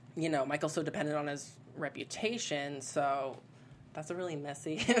 Michael's so dependent on his reputation, so... That's a really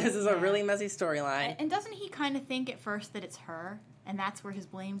messy... This is a really messy storyline. And doesn't he kind of think at first that it's her? And that's where his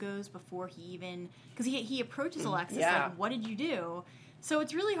blame goes before he even... Because he approaches Alexis like, what did you do? So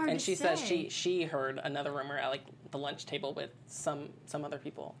it's really hard to say. And she says she heard another rumor at, like, the lunch table with some other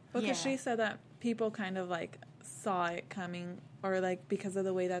people. Because she said that people kind of, like, saw it coming, or, like, because of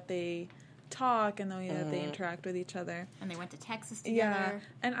the way that they... talk and the way that they interact with each other. And they went to Texas together. Yeah.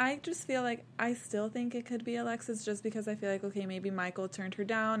 And I just feel like I still think it could be Alexis just because I feel like, okay, maybe Michael turned her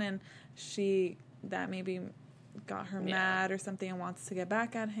down and that maybe got her mad or something and wants to get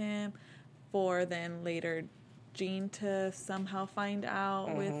back at him for then later Jean to somehow find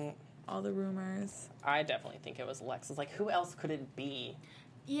out with all the rumors. I definitely think it was Alexis. Like, who else could it be?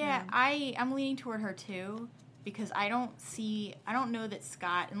 Yeah, I'm leaning toward her too because I don't know that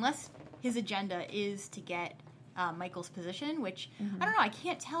Scott, unless his agenda is to get Michael's position, which, I don't know, I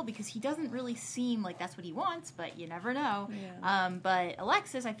can't tell because he doesn't really seem like that's what he wants, but you never know. Yeah. But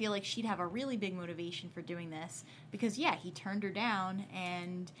Alexis, I feel like she'd have a really big motivation for doing this because, he turned her down,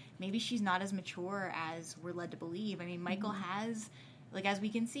 and maybe she's not as mature as we're led to believe. I mean, Michael has, like, as we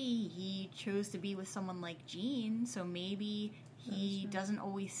can see, he chose to be with someone like Jean, so maybe he doesn't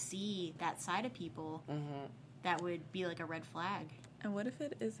always see that side of people that would be like a red flag. And what if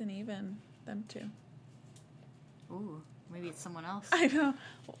it isn't even them two? Ooh, maybe it's someone else. I know.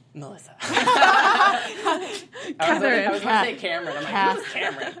 Melissa. Catherine. I was going to say Cameron. I'm like, who's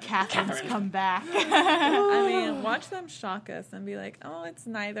Cameron? Catherine's come back. I mean, watch them shock us and be like, oh, it's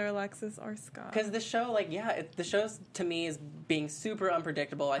neither Alexis or Scott. Because the show, the show to me is being super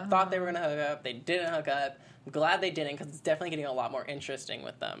unpredictable. I thought they were going to hook up. They didn't hook up. I'm glad they didn't because it's definitely getting a lot more interesting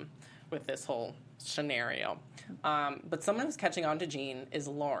with them, with this whole scenario. But someone who's catching on to Jean is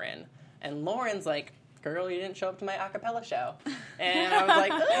Lauren. And Lauren's like, girl, you didn't show up to my a cappella show. And I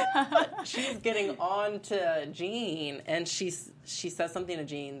was like, she's getting on to Jean. And she says something to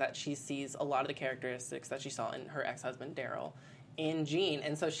Jean that she sees a lot of the characteristics that she saw in her ex-husband, Daryl, in Jean.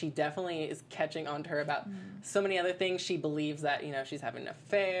 And so she definitely is catching on to her about so many other things. She believes that, she's having an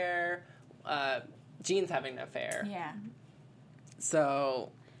affair. Jean's having an affair. Yeah.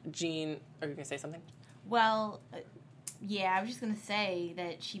 So, Jean, are you going to say something? Well, I was just going to say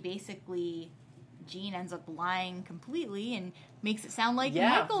that she basically, Jean ends up lying completely and makes it sound like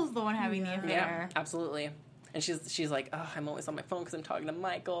Michael's the one having the affair. Yeah, absolutely. And she's like, oh, I'm always on my phone because I'm talking to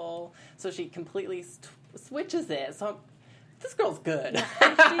Michael. So she completely switches it. So this girl's good. Yeah,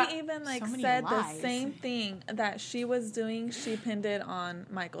 and she even So said lies. the same thing that she was doing. She pinned it on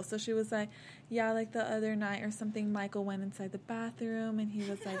Michael. So she was like, like the other night or something, Michael went inside the bathroom and he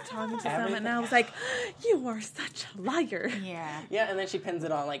was like talking to someone. And I was like, you are such a liar. Yeah. Yeah, and then she pins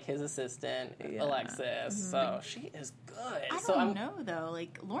it on like his assistant, Alexis. So she is good. I don't know though.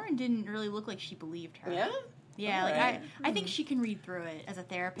 Like Lauren didn't really look like she believed her. Yeah? Yeah, All like right. I think she can read through it as a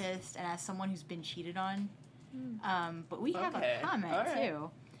therapist and as someone who's been cheated on. But we have a comment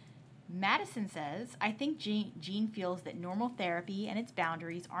too. Madison says, I think Jean feels that normal therapy and its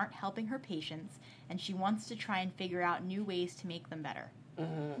boundaries aren't helping her patients, and she wants to try and figure out new ways to make them better.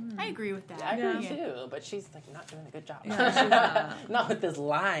 I agree with that. I agree too, but she's like not doing a good job. Yeah, she's not. Not with this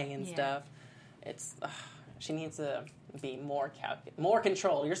lying and stuff. It's she needs to be more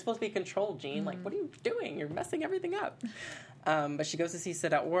controlled. You're supposed to be controlled, Jean. Like, what are you doing? You're messing everything up. But she goes to see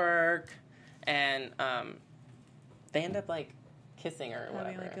Sid at work, and they end up, like, kissing or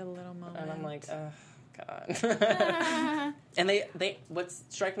whatever. Having, like, a little moment. And I'm like, oh, God. And they what's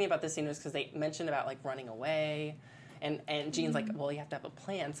striking me about this scene is because they mentioned about, like, running away. And Jean's like, well, you have to have a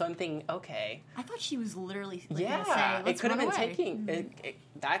plan. So I'm thinking, okay. I thought she was literally going to yeah, say, let's it could have run been away. taking.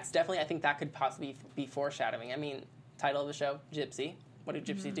 That's definitely, I think that could possibly be foreshadowing. I mean, title of the show, Gypsy. What do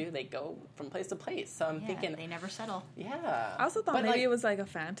Gypsy do? They go from place to place. So I'm thinking. They never settle. Yeah. I also thought But, maybe like, it was like a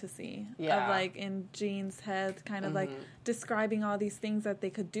fantasy Yeah. of like in Jean's head, kind of like describing all these things that they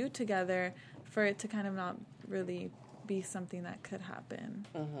could do together for it to kind of not really be something that could happen.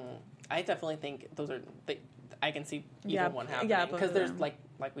 I definitely think those are. I can see either Yeah, one happening yeah, both because of there's them.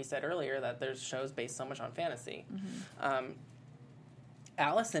 like we said earlier that there's shows based so much on fantasy.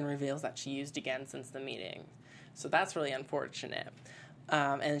 Allison reveals that she used again since the meeting, so that's really unfortunate.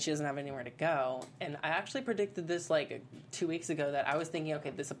 And she doesn't have anywhere to go. And I actually predicted this like 2 weeks ago that I was thinking, okay,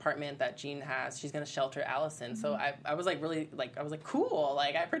 this apartment that Jean has, she's going to shelter Allison. So I was like really like, I was like, cool.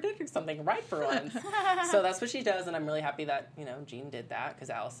 Like I predicted something right for once. So that's what she does. And I'm really happy that, you know, Jean did that because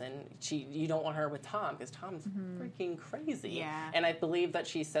Allison, you don't want her with Tom because Tom's freaking crazy. Yeah. And I believe that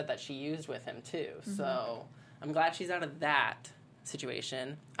she said that she used with him too. So I'm glad she's out of that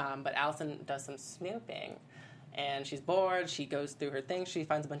situation. But Allison does some snooping. And she's bored. She goes through her things. She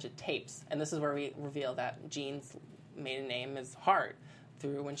finds a bunch of tapes. And this is where we reveal that Jean's maiden name is Hart.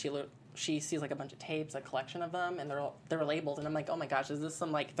 Through when she sees like a bunch of tapes, a collection of them, and they're labeled. And I'm like, oh my gosh, is this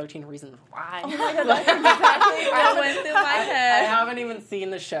some like 13 Reasons Why? Oh my God, that's exactly what went through my I head. haven't even seen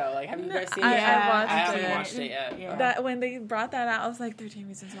the show. Like, have you guys seen it? I I haven't watched watched it yet. Yeah. That when they brought that out, I was like, 13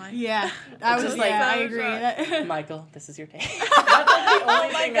 Reasons Why. Yeah. I was just like, like- I agree. Michael, this is your tape. That's like the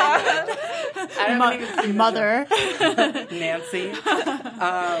only thing I haven't even seen Mother. Nancy.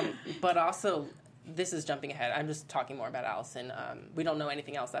 But also, this is jumping ahead. I'm just talking more about Allison. We don't know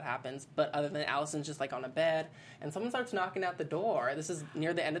anything else that happens, but other than Allison's just like on a bed, and someone starts knocking at the door. This is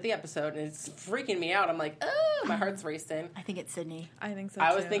near the end of the episode, and it's freaking me out. I'm like, oh, my heart's racing. I think it's Sydney. I think so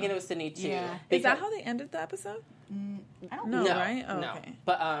I was too. thinking it was Sydney too. Yeah. Is that how they ended the episode? I don't No, know. right? Oh, no. okay.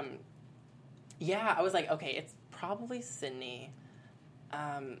 But yeah, I was like, okay, it's probably Sydney.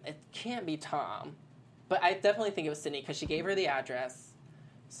 It can't be Tom, but I definitely think it was Sydney because she gave her the address.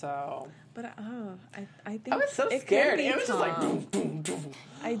 So But I think I was so it could scared. be It was just like Tom. boom, boom, boom.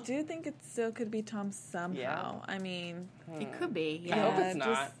 I do think it still could be Tom somehow. Yeah. I mean, It could be. I Yeah. hope it's not.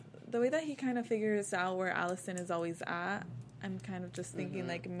 just the way that he kind of figures out where Allison is always at. I'm kind of just thinking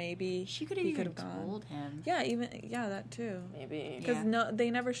like maybe She could have he even could've gone. told him. Yeah, that too. Maybe. Because Yeah.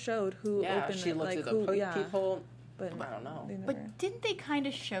 they never showed who Yeah, opened she it. looked Like through the who, peephole. But I don't know. they never- But didn't they kind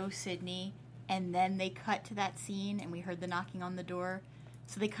of show Sydney, and then they cut to that scene, and we heard the knocking on the door?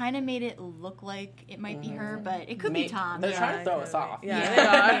 So they kind of made it look like it might be her, but it could be Tom. They're Yeah. trying to throw it us could be. off.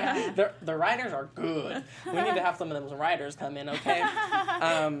 Yeah, they are. The writers are good. We need to have some of those writers come in, okay?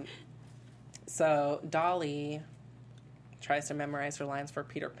 So Dolly tries to memorize her lines for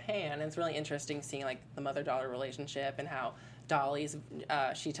Peter Pan, and it's really interesting seeing like the mother-daughter relationship and how Dolly's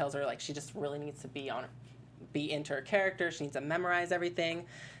she tells her like she just really needs to be into her character. She needs to memorize everything.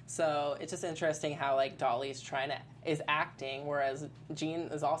 So it's just interesting how like Dolly's is acting, whereas Jean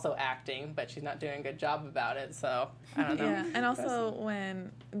is also acting, but she's not doing a good job about it. So I don't know. Yeah, and also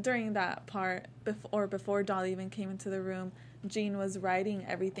when during that part before Dolly even came into the room, Jean was writing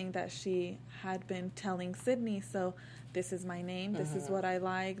everything that she had been telling Sydney. So this is my name, this is what I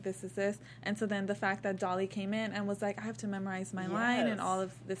like, this is this. And so then the fact that Dolly came in and was like, I have to memorize my line and all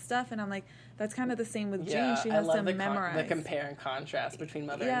of this stuff. And I'm like, that's kind of the same with Jean. She has to memorize. The compare and contrast between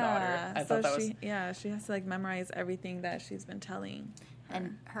mother and daughter. I so thought that was... she has to like memorize everything that she's been telling her.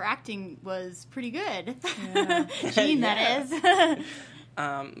 And her acting was pretty good. Yeah. Jean, that is.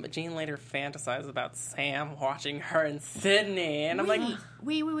 But Jean later fantasized about Sam watching her and Sydney. And I'm like,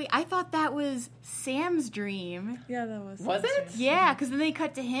 Wait. I thought that was Sam's dream. Yeah, that was. Was it? Yeah, because then they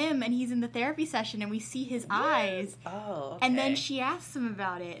cut to him, and he's in the therapy session, and we see his eyes. oh, okay. And then she asks him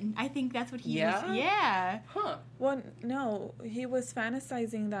about it, and I think that's what he Yeah? was. Yeah. Huh. Well, no, he was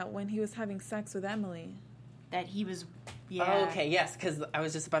fantasizing that when he was having sex with Emily. That he was. Yeah. Oh, okay, yes, because I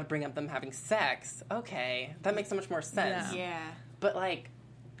was just about to bring up them having sex. Okay. That makes so much more sense. Yeah. Yeah. But, like,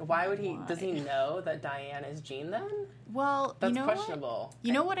 why would he... Does he know that Diane is Jean, then? Well, That's you know questionable. what?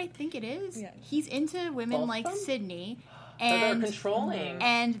 You know what I think it is? Yeah. He's into women Both like of them? Sydney, So they're and controlling.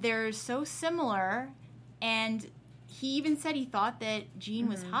 and they're so similar. And he even said he thought that Jean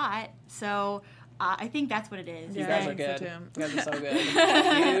was hot. So I think that's what it is. You Yeah, guys I are think so, good. too. You guys are so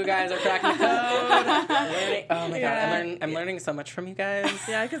good. You guys are cracking the code. Learning. Oh my Yeah. god, I'm learning so much from you guys.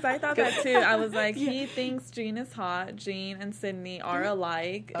 Yeah, because I thought that too. I was like, he thinks Jean is hot. Jean and Sydney are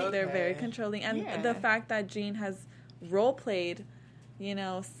alike. They're very Okay. controlling. And Yeah. the fact that Jean has role-played, you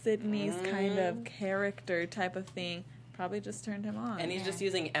know, Sydney's kind of character type of thing probably just turned him on. And he's just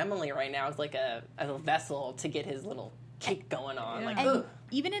using Emily right now as like a vessel to get his little kick going on. Yeah. Like, And ugh.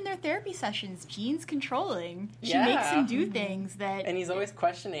 even in their therapy sessions, Jean's controlling. She Yeah. makes him do things that, And he's always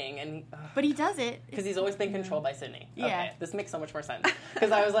questioning, and but he does it. because he's always been controlled by Sydney. Yeah. Okay, this makes so much more sense.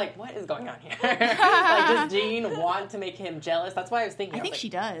 Because I was like, what is going on here? Like, does Jean want to make him jealous? That's why I was thinking. I was think like, she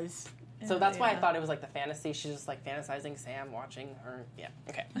does. So that's why I Yeah. thought it was like the fantasy. She's just like fantasizing Sam watching her. Yeah.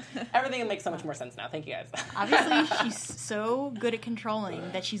 Okay. Everything makes so much more sense now. Thank you guys. Obviously, she's so good at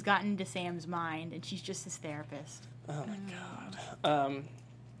controlling that she's gotten into Sam's mind, and she's just his therapist. Oh my god.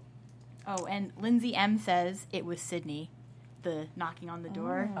 Oh, and Lindsay M says it was Sydney, the knocking on the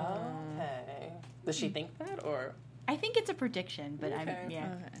door. Okay. Does she think that or? I think it's a prediction, but Okay.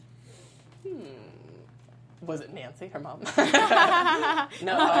 yeah. Okay. Was it Nancy, her mom?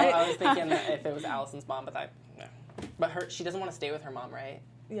 No, I was thinking that if it was Allison's mom, but she doesn't want to stay with her mom, right?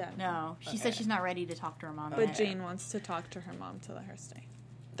 Yeah. No, she Okay. said she's not ready to talk to her mom. But yet. Jean wants to talk to her mom to let her stay.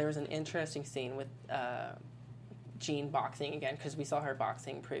 There was an interesting scene with Jean boxing again, because we saw her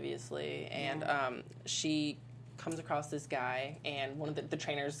boxing previously, and she comes across this guy, and one of the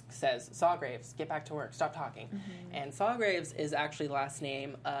trainers says, Sawgraves, get back to work, stop talking. And Sawgraves is actually the last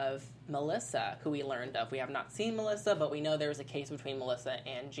name of Melissa, who we learned of. We have not seen Melissa, but we know there was a case between Melissa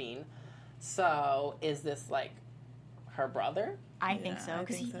and Jean. So is this like her brother? I think Yeah, so, I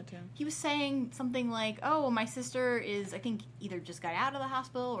because think so, too. he was saying something like, oh, well, my sister is, I think, either just got out of the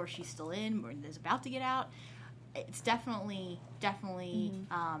hospital or she's still in or is about to get out. It's definitely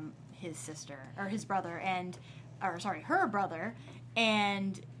his sister, or his brother, her brother,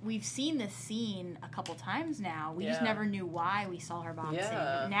 and we've seen this scene a couple times now. We just Yeah. never knew why we saw her boxing.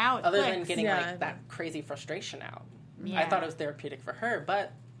 Yeah. But now it Other clicks. than getting Yeah. like that crazy frustration out. I Yeah. thought it was therapeutic for her,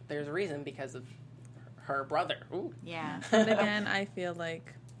 but there's a reason because of her brother. Ooh. Yeah. But again, I feel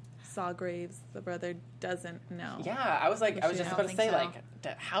like Sawgraves, the brother, doesn't know. Yeah, I was like, I was Which just I about don't to say, think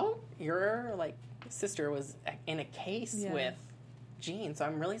like, how your like sister was in a case Yeah. with Jean, so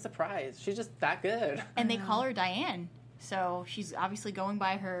I'm really surprised. She's just that good. And they call her Diane, so she's obviously going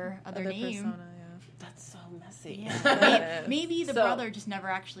by her other name. persona, That's so messy. Yeah. Maybe the So- brother just never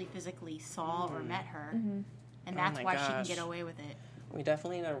actually physically saw or met her, and that's my why she can gosh. get away with it. We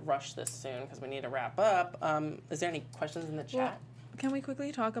definitely need to rush this soon because we need to wrap up. Is there any questions in the Well, chat? can we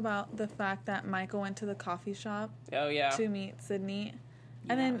quickly talk about the fact that Michael went to the coffee shop Oh yeah. to meet Sydney?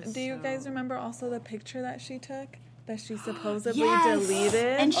 Yeah, And it then, was do you so- guys remember also the picture that she took? That she supposedly Yes!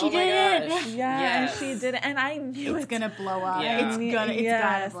 deleted? And she Oh my did. gosh. yeah, Yes. and she did it. And I knew It's gonna blow up. Yeah. It's gonna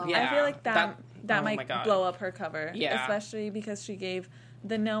Yes. blow up. Yeah. I feel like that Oh my might God. blow up her cover. Yeah. Especially because she gave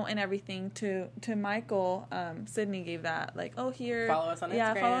the note and everything to Michael. Sydney gave that, like, oh, here. Follow us on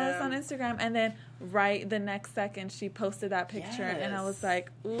Yeah, follow us Instagram. on Instagram. And then right the next second, she posted that picture. And I was Yes.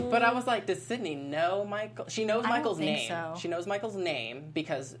 like, ooh. But I was like, does Sydney know Michael? She knows I don't Michael's think name. so. She knows Michael's name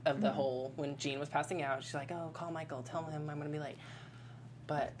because of the whole, when Jean was passing out, she's like, oh, call Michael, tell him I'm going to be late.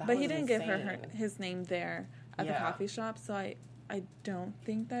 But that But he was didn't give her insane. his name there at the Yeah. coffee shop. So I don't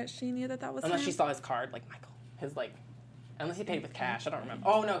think that she knew that was Unless him. she saw his card, like Michael. His, like, unless he paid with cash. I don't remember.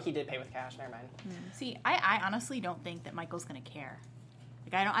 Oh, no, he did pay with cash. Never mind. See, I honestly don't think that Michael's gonna care.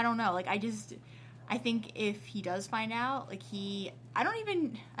 Like I don't know. Like I think if he does find out, like I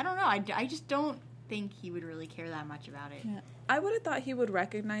don't know. I just don't think he would really care that much about it. Yeah. I would have thought he would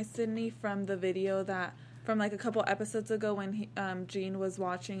recognize Sydney from the video from like a couple episodes ago when Jean was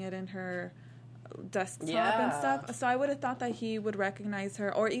watching it in her desktop and Yeah. stuff. So I would have thought that he would recognize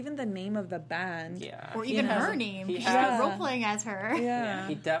her, or even the name of the band. Yeah. Or He even has her a- name. he She's has- role playing as her. Yeah. Yeah,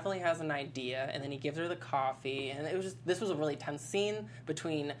 he definitely has an idea, and then he gives her the coffee, and this was a really tense scene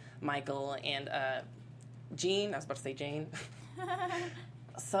between Michael and Jean. I was about to say Jane.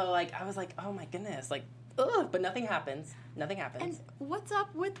 So like I was like, oh my goodness, like ugh, but nothing happens. Nothing happens. And what's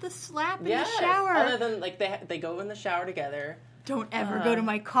up with the slap in Yes. the shower? Other than like they go in the shower together. Don't ever go to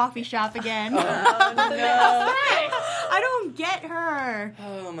my coffee shop again. Oh, I don't get her.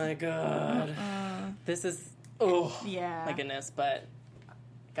 Oh my god, Uh, this is Yeah. my goodness, but.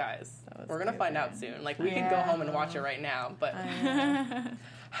 Guys, was we're gonna find out soon. Like we could go Yeah. home and watch it right now, but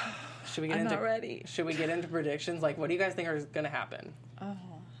should we get I'm into not ready. Should we get into predictions? Like, what do you guys think is gonna happen? Oh.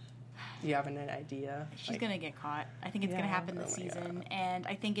 Do you have an idea? She's Like, gonna get caught. I think it's gonna Yeah. happen this Oh my season, and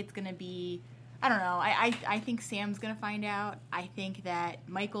I think it's gonna be. I don't know. I think Sam's gonna find out. I think that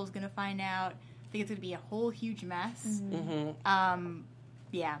Michael's gonna find out. think it's going to be a whole huge mess. Mm-hmm.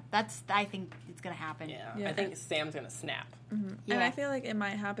 Yeah, I think it's going to happen. Yeah, I think Sam's going to snap. Mm-hmm. Yeah. And I feel like it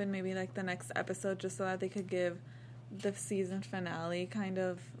might happen maybe like the next episode, just so that they could give the season finale kind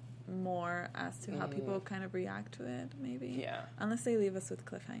of more as to how people kind of react to it, maybe. Yeah. Unless they leave us with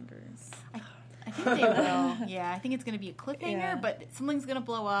cliffhangers. I think they will. Yeah, I think it's going to be a cliffhanger, but something's going to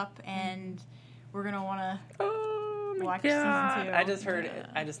blow up, and we're going to want to watch season 2. I just heard it.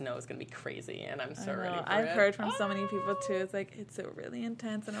 I just know it's going to be crazy, and I'm so ready for I've it. heard from so many people, too. It's like, it's really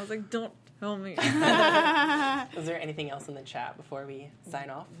intense, and I was like, don't tell me. Is there anything else in the chat before we sign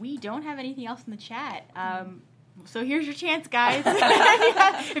off? We don't have anything else in the chat. So here's your chance, guys.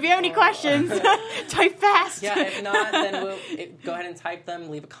 If you have any questions, type fast. Yeah, if not, then we'll go ahead and type them,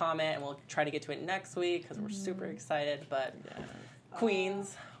 leave a comment, and we'll try to get to it next week because we're super excited. But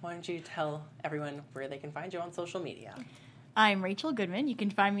Queens, why don't you tell everyone where they can find you on social media? I'm Rachel Goodman. You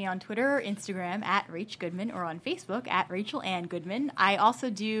can find me on Twitter or Instagram at Rach Goodman or on Facebook at Rachel Ann Goodman. I also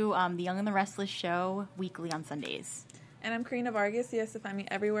do the Young and the Restless show weekly on Sundays. And I'm Karina Vargas. You guys can find me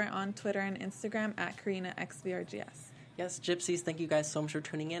everywhere on Twitter and Instagram at KarinaXVRGS. Yes, Gypsies, thank you guys so much for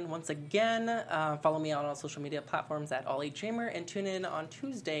tuning in once again. Follow me on all social media platforms at AllAgeDreamer and tune in on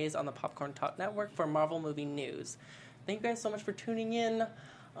Tuesdays on the Popcorn Talk Network for Marvel movie news. Thank you guys so much for tuning in.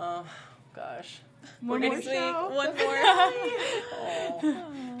 Gosh. One more show. One more.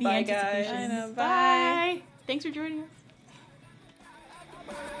 Bye, guys. I know, Bye. Thanks for joining us.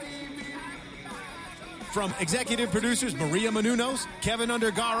 From executive producers Maria Menounos, Kevin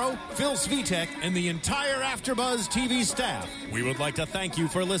Undergaro, Phil Svitek, and the entire AfterBuzz TV staff, we would like to thank you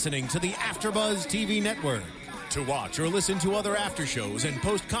for listening to the AfterBuzz TV network. To watch or listen to other after shows and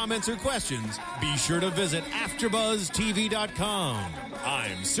post comments or questions, be sure to visit AfterBuzzTV.com.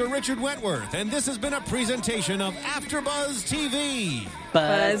 I'm Sir Richard Wentworth, and this has been a presentation of AfterBuzz TV.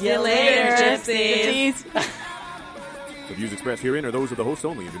 Buzz you later, Gypsies. The views expressed herein are those of the host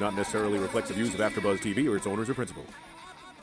only and do not necessarily reflect the views of AfterBuzz TV or its owners or principals.